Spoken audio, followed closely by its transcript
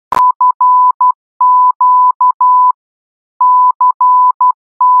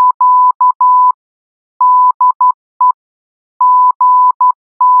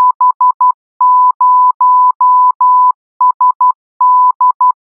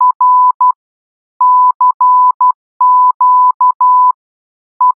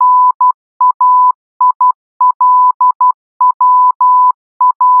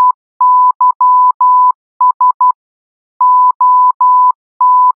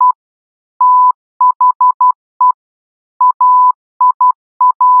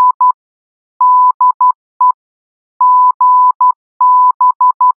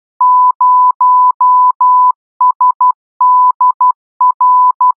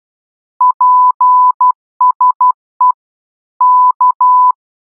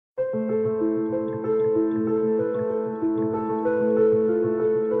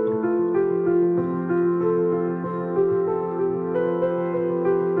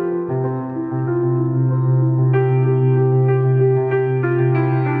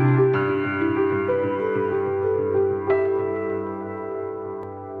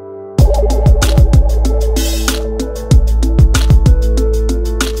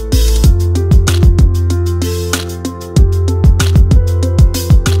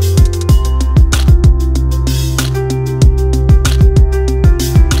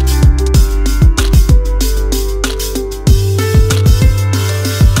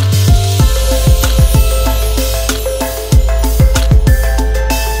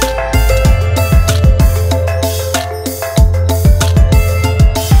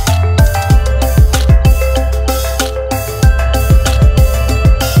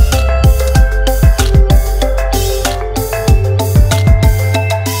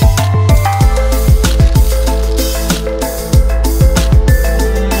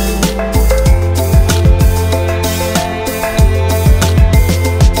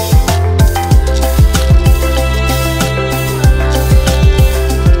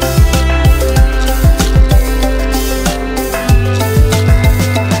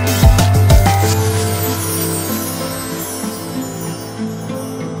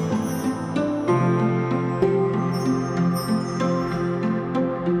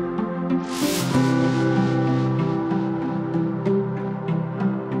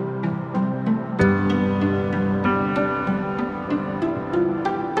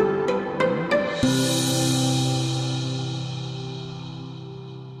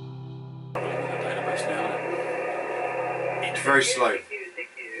very slow.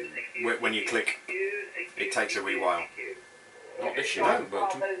 When you click, it takes a wee while. Not this year, Bravo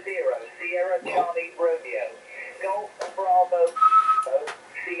Wilton. 0, Sierra Charlie Romeo. Golf Bravo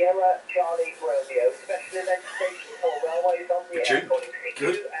Sierra Charlie Romeo. Special Event Station 4 Railways on the air.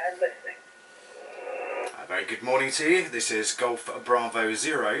 Good. And listening. A very good morning to you. This is Golf Bravo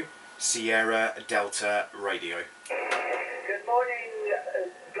 0 Sierra Delta Radio. Good morning,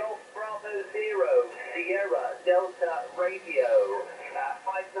 Golf Bravo 0 Sierra Delta Radio.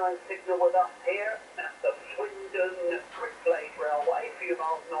 5-9 signal with us here at the Swindon Bricklade Railway, a few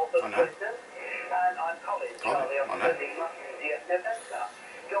miles north of Swindon. And I'm Colin, Charlie on Lima, November.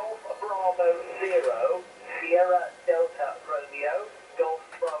 Golf Bravo 0 Sierra Delta Romeo. Golf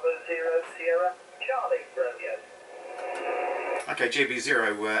Bravo 0 Sierra Charlie Romeo. Okay,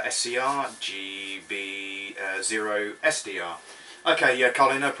 GB0SDR, GB0SDR. Okay, yeah,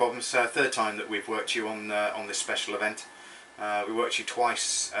 Colin, no problems. Third time that we've worked you on this special event. We worked you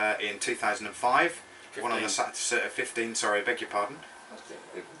twice in 2005. 15. One on the Saturday, 15. Sorry, I beg your pardon.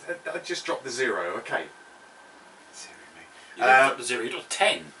 I just dropped the 0. Okay. You didn't drop the 0. You dropped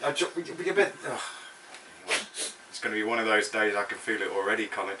 10. I dropped a bit. It's going to be one of those days. I can feel it already,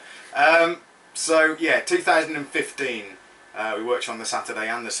 Colin. So yeah, 2015. We worked you on the Saturday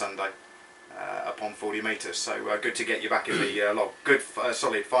and the Sunday. Up on 40 metres, so good to get you back in the log. Good,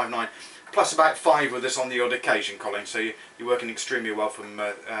 solid 5-9, plus about 5 with us on the odd occasion, Colin. So you're working extremely well from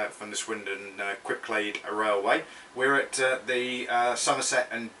the Swindon Bricklade Railway. We're at the Somerset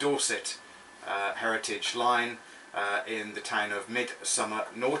and Dorset heritage line in the town of Midsomer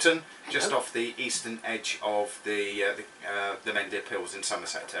Norton, just off the eastern edge of the Mendip Hills in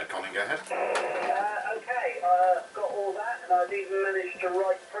Somerset. Colin, go ahead. Okay, got all that, and I've even managed to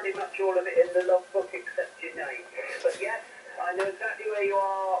write pretty much all of it in the logbook except your name. But yes, I know exactly where you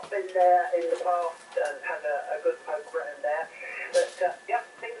are, been there in the past and had a good poke around there. But yeah,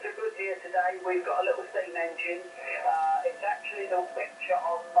 things are good here today. We've got a little steam engine. It's actually the picture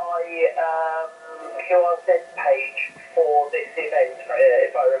on my QRZ page for this event,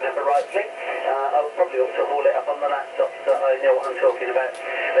 if I remember rightly. I'll probably also haul it up on the laptop so I know what I'm talking about.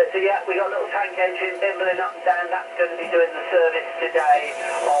 But so yeah, we got a little tank engine bimbling up and down. That's going to be doing the service today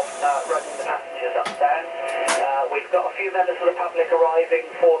of running the passengers up and down. We've got a few members of the public arriving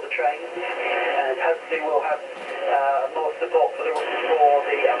for the trains, and hopefully we'll have more support for the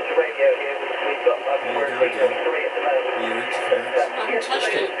amateur radio here. We've got we're at 3 at the moment. I haven't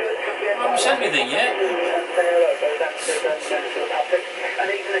touched it. I haven't said anything yet. And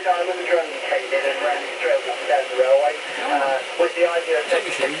even the guy with the drone came in and ran his drone up and down the railway with the idea of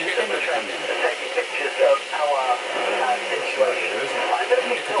taking pictures of the train and taking pictures of our situation. I'm going to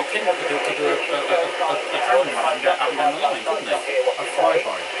be talking about A drone run up and down the line, couldn't they? A flyby.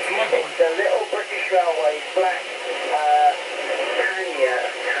 It's a little British Railways black Tanya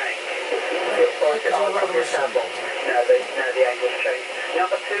tank. No, the angle's changed.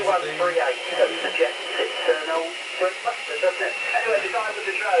 Number 2138, that suggests it's an old Bristbuster, doesn't it? Anyway, the guy with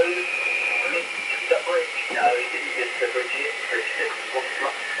the drone missed the bridge. No, he didn't miss the bridge. He hit the bridge. Didn't watch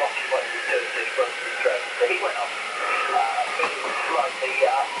what he was doing to his front of his drone. So he went off. Feeling slightly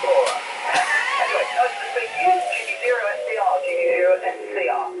poorer. Anyway, nice to speak to you. GB0SDR,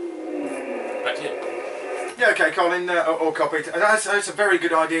 GB0SDR. Back to you. Yeah, okay, Colin, all copied. That's a very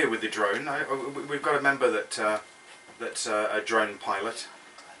good idea with the drone. We've got a member that's a drone pilot,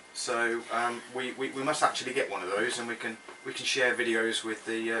 so we must actually get one of those, and we can share videos with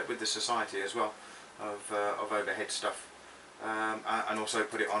the society as well of overhead stuff, and also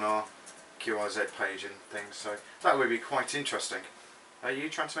put it on our QRZ page and things. So that would be quite interesting. Are you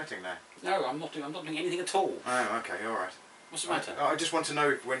transmitting there? No, I'm not doing anything at all. Oh, okay, all right. What's the matter? I just want to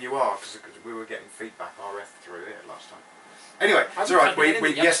know when you are, because we were getting feedback RF through it last time. Anyway, it's all right.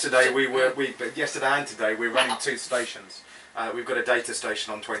 Yesterday and today we're running 2 stations. We've got a data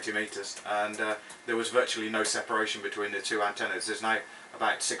station on 20 metres, and there was virtually no separation between the 2 antennas. There's now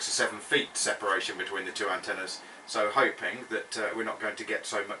about 6 or 7 feet separation between the 2 antennas. So hoping that we're not going to get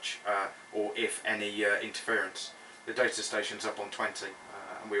so much, or if any, interference. The data station's up on 20,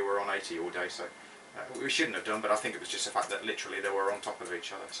 and we were on 80 all day. So. We shouldn't have done, but I think it was just the fact that literally they were on top of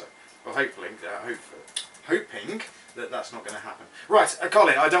each other. So, well, hoping that that's not going to happen. Right,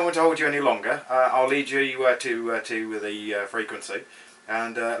 Colin, I don't want to hold you any longer. I'll lead you to the frequency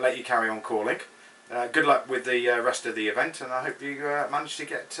and let you carry on calling. Good luck with the rest of the event, and I hope you manage to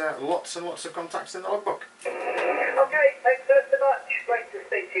get lots and lots of contacts in the logbook. Okay, thanks so much. Great to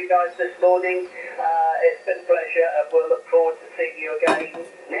speak to you guys this morning. It's been a pleasure, and we'll look forward to seeing you again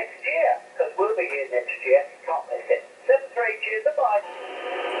next year, because we'll be here next year. Can't miss it. 7-3, cheers, bye-bye.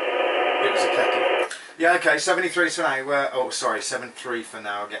 It was a kettle. Yeah, okay, 73 for now. Oh, sorry, 73 for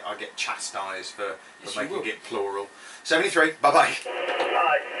now. I get chastised for making it plural. 73, bye-bye.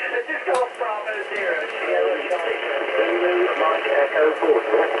 Right, this is Golf Bravo 0, Sierra Charlie, Zulu, Mike Echo,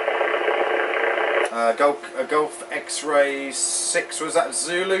 Portsmouth. Golf X-Ray 6, was that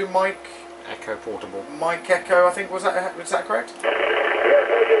Zulu Mike? Echo Portable. Mike Echo, I think, was that correct? Yes,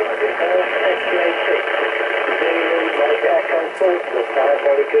 X-Ray 6, Zulu, Mike Echo, Portsmouth.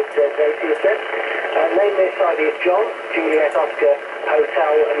 Very good day to you, sir. Name this side is John, Juliet Oscar,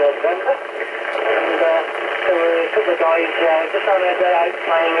 Hotel November. And there were a couple of guys just on their day out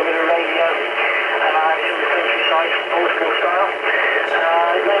playing a bit of radio in the countryside, old-school style.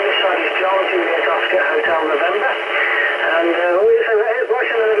 Name this side is John, Juliet Oscar, Hotel November. And we're right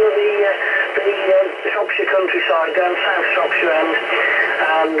in the middle of the Shropshire countryside, down South Shropshire End,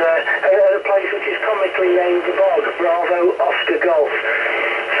 and at a place which is comically named the Bog, Bravo Oscar Golf.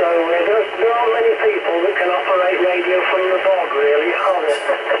 So there aren't many people that can operate radio from the bog, really, are there?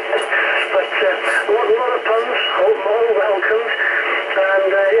 But a lot of puns, all welcomed.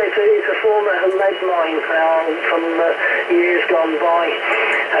 And it's a former lead mine from years gone by.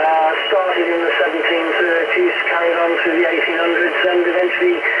 Started in the 1730s, carried on through the 1800s, and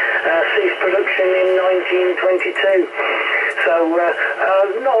eventually ceased production in 1922. So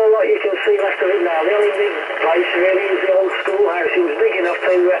not a lot you can see left of it now. The only big place really is the old schoolhouse. It was big enough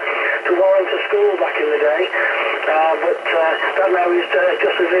to warrant a school back in the day, but that now is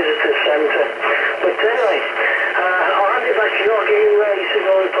just a visitor's centre. But anyway, I'll hand it back to you. I'll give you a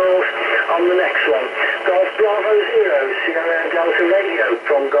signal report on the next one. Golf Bravo 0, Sierra Delta Radio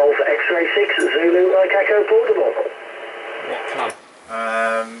from Golf X-Ray 6, Zulu Mike Echo Portable. What club?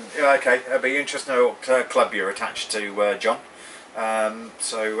 Yeah, okay, it'll be interesting to know what club you're attached to, John.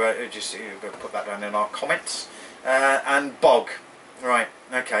 So just put that down in our comments. And bog, right?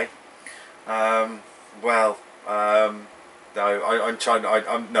 Okay. No, I'm trying.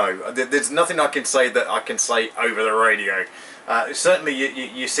 No. There's nothing I can say that I can say over the radio. Certainly,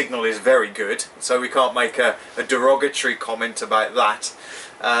 your signal is very good, so we can't make a derogatory comment about that.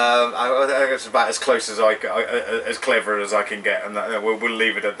 I think it's about as close as as clever as I can get, and we'll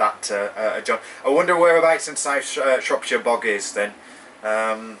leave it at that, John. I wonder whereabouts in South Shropshire Bog is then.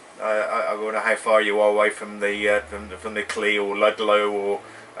 I wonder how far you are away from the Clee or Ludlow or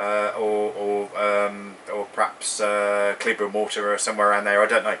perhaps Cleveland Water or somewhere around there. I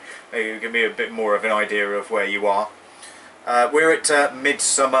don't know. Maybe give me a bit more of an idea of where you are. We're at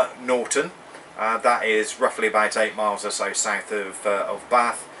Midsomer Norton. That is roughly about 8 miles or so south of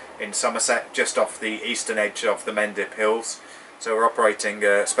Bath in Somerset, just off the eastern edge of the Mendip Hills. So we're operating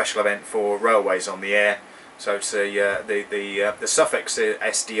a special event for railways on the air. So it's the suffix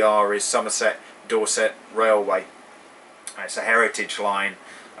SDR is Somerset Dorset Railway. It's a heritage line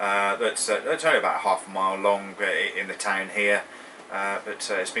that's only about half a mile long in the town here.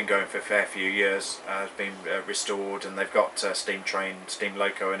 But it's been going for a fair few years. It's been restored, and they've got steam train, steam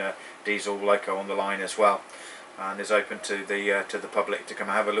loco, and a diesel loco on the line as well, and is open to the public to come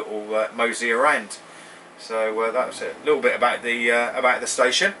and have a little mosey around. So that's a little bit about the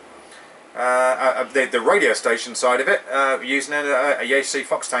station, the radio station side of it. Using a Yaesu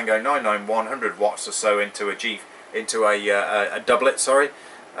Fox Tango 991 100 watts or so into a doublet, sorry,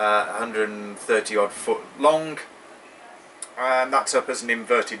 130 odd foot long. And that's up as an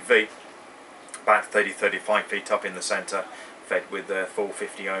inverted V, about 30-35 feet up in the centre, fed with a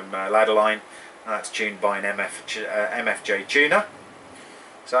 450 ohm ladder line. And that's tuned by an MFJ tuner.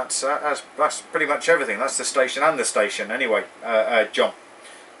 So that's pretty much everything. That's the station and the station anyway, John.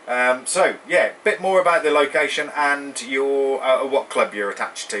 So yeah, a bit more about the location and your what club you're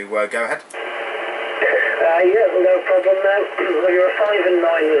attached to. Go ahead. Yeah, no problem there. Well, you're a 5 and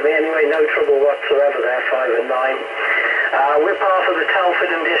 9 with me anyway, no trouble whatsoever there, 5 and 9. We're part of the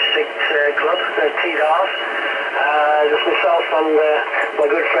Telford and District Club, the TDARS. Just myself and my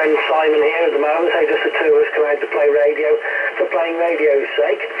good friend Simon here at the moment, so just the two of us come out to play radio for playing radio's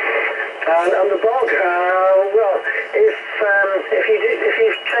sake. And the bog, well, if you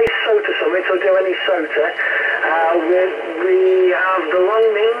chase Sota summit or do any Sota, we have the Long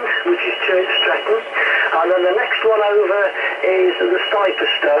Mynd, which is Church Stretton, and then the next one over is the Stiper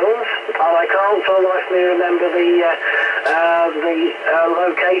Stones, and I can't for the life of me remember the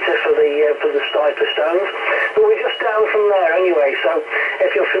locator for the Stiper Stones, but we're just down from there anyway, so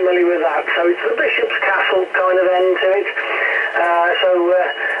if you're familiar with that. So it's the Bishop's Castle kind of end to it.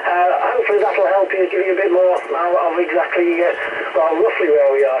 Hopefully that'll help you, give you a bit more of exactly, well, roughly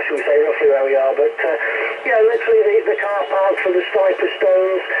where we are, should we say, roughly where we are. But yeah, literally the car park for the Stiper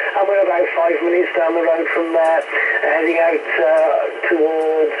Stones, and we're about 5 minutes down the road from there, heading out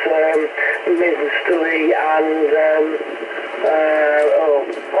towards Minsterley and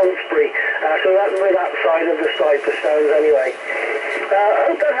Onsbury. So we're that side of the Cyperstones anyway.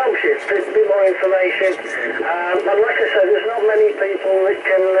 I hope that helps you. A bit more information. And like I said, there's not many people that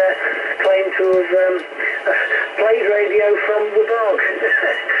can claim to have played radio from the bog.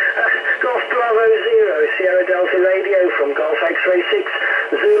 Golf Bravo 0, Sierra Delta Radio from Golf X-Ray 6,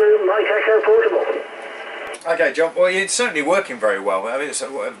 Zulu, Mike Echo Portable. Okay, John, well, it's certainly working very well. I mean, it's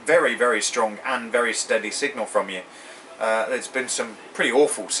a very, very strong and very steady signal from you. There's been some pretty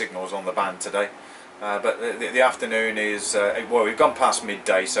awful signals on the band today, but the afternoon is, well, we've gone past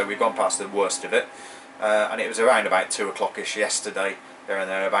midday, so we've gone past the worst of it, and it was around about 2 o'clock-ish yesterday, there and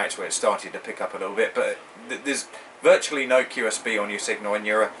thereabouts, where it started to pick up a little bit, but there's virtually no QSB on your signal, and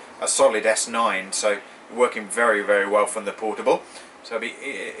you're a solid S9, so working very, very well from the portable. So it'd be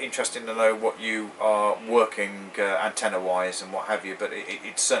interesting to know what you are working antenna-wise and what have you, but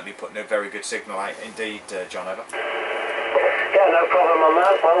it's certainly putting a very good signal out indeed, John, over. Yeah, no problem on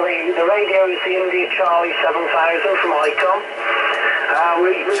that. Well, the radio is the India Charlie 7000 from ICOM.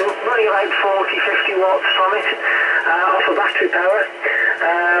 We're running about 40-50 watts from it, off of battery power.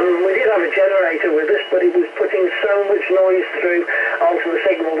 We did have a generator with us, but it was putting so much noise through onto the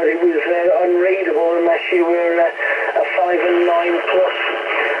signal that it was unreadable unless you were a 5 and 9 plus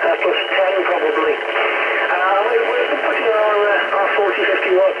 10 probably. We're putting our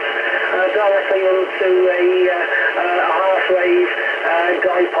 40-50 watts directly into a half-wave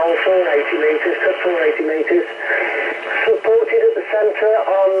dipole 480 metres, cut 480 metres, supported at the centre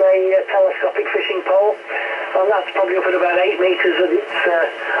on a telescopic fishing pole, and that's probably up at about 8 metres at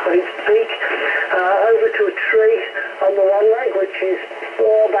its peak, over to a tree on the one leg, which is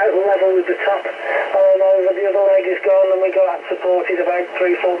about level with the top, and over the other leg is gone, and we got that supported about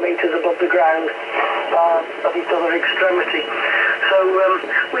 3-4 metres above the ground at its other extremity. So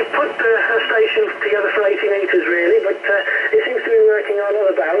we've put a station together for 80 metres really, but it seems to be working on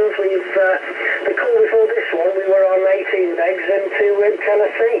other bands. The call before this one, we were on 18 megs into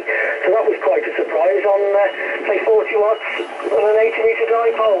Tennessee, so that was quite a surprise on say 40 watts on an 80 metre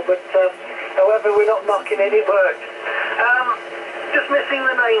dipole, but however we're not knocking it, it worked. Just missing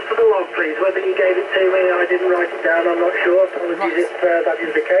the name for the log please, whether you gave it to me, I didn't write it down, I'm not sure, apologies if that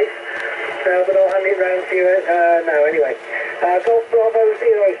is the case. But I'll hand it round to you now anyway. Golf Bravo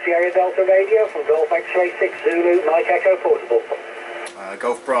 0, Sierra Delta Radio from Golf X-Ray 6, Zulu, Mike Echo Portable.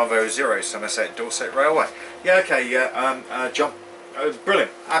 Golf Bravo 0, Somerset and Dorset Railway. Yeah, okay, John,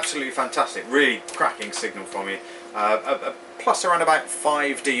 brilliant, absolutely fantastic, really cracking signal from you. Plus around about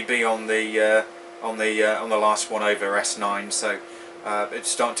 5 dB on the last one over S9, so it's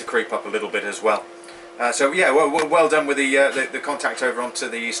starting to creep up a little bit as well. So yeah, well done with the contact over onto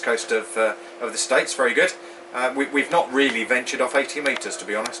the east coast of the States. Very good. We've not really ventured off 80 metres, to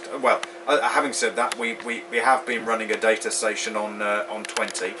be honest. Well, having said that, we have been running a data station on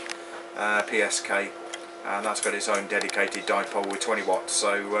 20 PSK, and that's got its own dedicated dipole with 20 watts.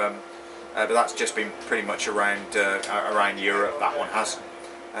 So, but that's just been pretty much around Europe. That one has.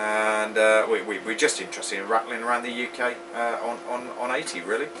 And we're just interested in rattling around the UK on 80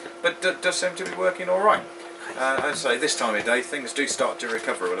 really, but does seem to be working all right. I'd say this time of day things do start to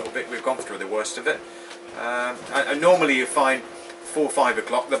recover a little bit. We've gone through the worst of it, and normally you find 4 or 5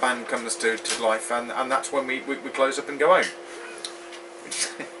 o'clock the band comes to life, and that's when we close up and go home,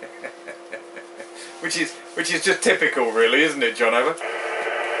 which is just typical really, isn't it, John Over?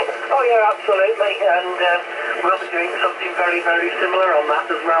 Oh yeah, absolutely, and we'll be doing something very, very similar on that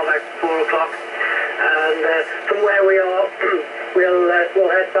as well, about 4 o'clock. And from where we are,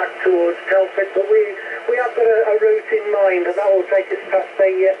 we'll head back towards Telford, but we have got a route in mind, and that will take us past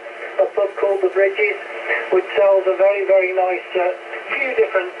a pub called The Bridges, which sells a very, very nice few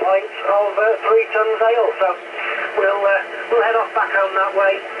different pints of 3 tons ale. So we'll head off back home that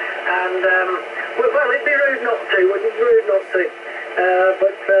way, and well, it'd be rude not to, wouldn't it? Rude not to.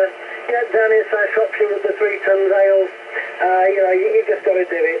 But yeah, down in South Shropshire with the 3 tons ale, you know, you just got to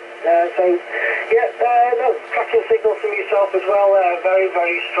do it. So yeah, no, tracking signal from yourself as well. Very,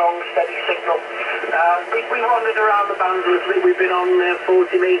 very strong, steady signal. We wandered around the band a little bit. We've been on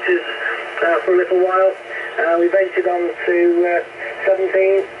 40 metres for a little while. We ventured on to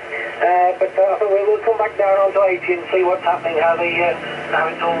 17, but I think we'll come back down onto 80 and see what's happening, how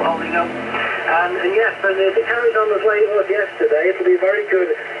it's all holding up. And yes, and if it carries on as late as yesterday, it'll be very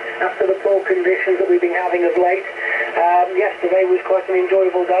good after the poor conditions that we've been having of late. Yesterday was quite an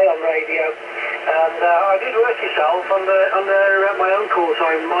enjoyable day on radio, and I did work yourself under my own call Oh,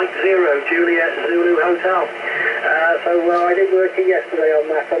 sorry, Mike 0, Juliet Zulu Hotel. So I did work here yesterday on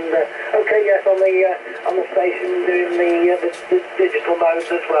that, and okay, yes, on the station doing the digital modes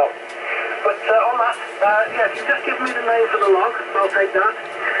as well. But on that, yes, you just give me the name for the log, I'll take that,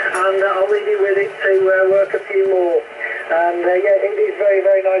 and I'll leave you with it to work a few more. And yeah, it is very,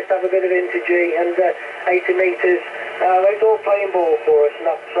 very nice to have a bit of intergy and 80 metres. It's all playing ball for us,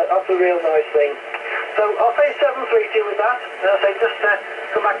 and that's a real nice thing. So I'll say 732 with that. I'll say just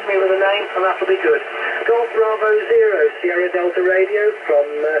come back to me with a name, and that'll be good. Golf Bravo 0, Sierra Delta Radio from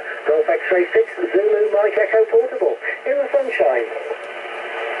Golf X-Ray 6, Zulu Mike Echo Portable, in the sunshine.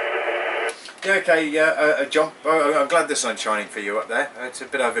 Yeah, okay, John, I'm glad the sun's shining for you up there. It's a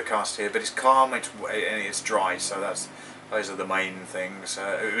bit overcast here, but it's calm and it's dry, so those are the main things.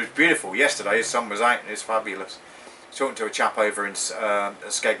 It was beautiful yesterday, the sun was out, it's fabulous. I was talking to a chap over in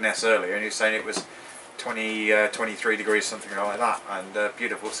Skegness earlier, and he was saying it was 23 degrees, something like that, and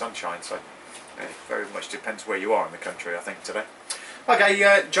beautiful sunshine, so it very much depends where you are in the country, I think, today.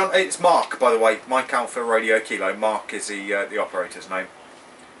 Okay, John, it's Mark, by the way, Mike Alpha Radio Kilo. Mark is the operator's name.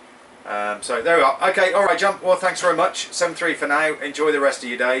 So there we are. Okay, alright, John, well, thanks very much. 7-3 for now. Enjoy the rest of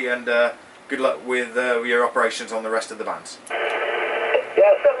your day, and good luck with your operations on the rest of the bands.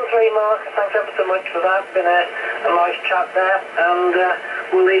 Yeah, 7-3, Mark. Thanks ever so much for that. Been a nice chat there, and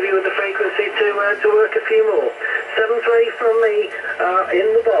we'll leave you with the frequency to work a few more. 7-3 from me in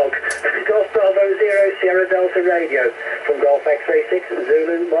the bog. Golf Bravo 0, Sierra Delta Radio from Golf X-Ray 6,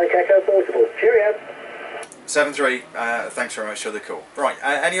 Zulu Mike Echo Portable. Cheerio. 7-3, thanks very much for the call. Right,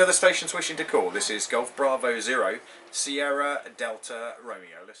 any other stations wishing to call? This is Golf Bravo 0, Sierra Delta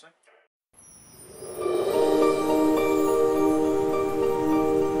Romeo. Listening.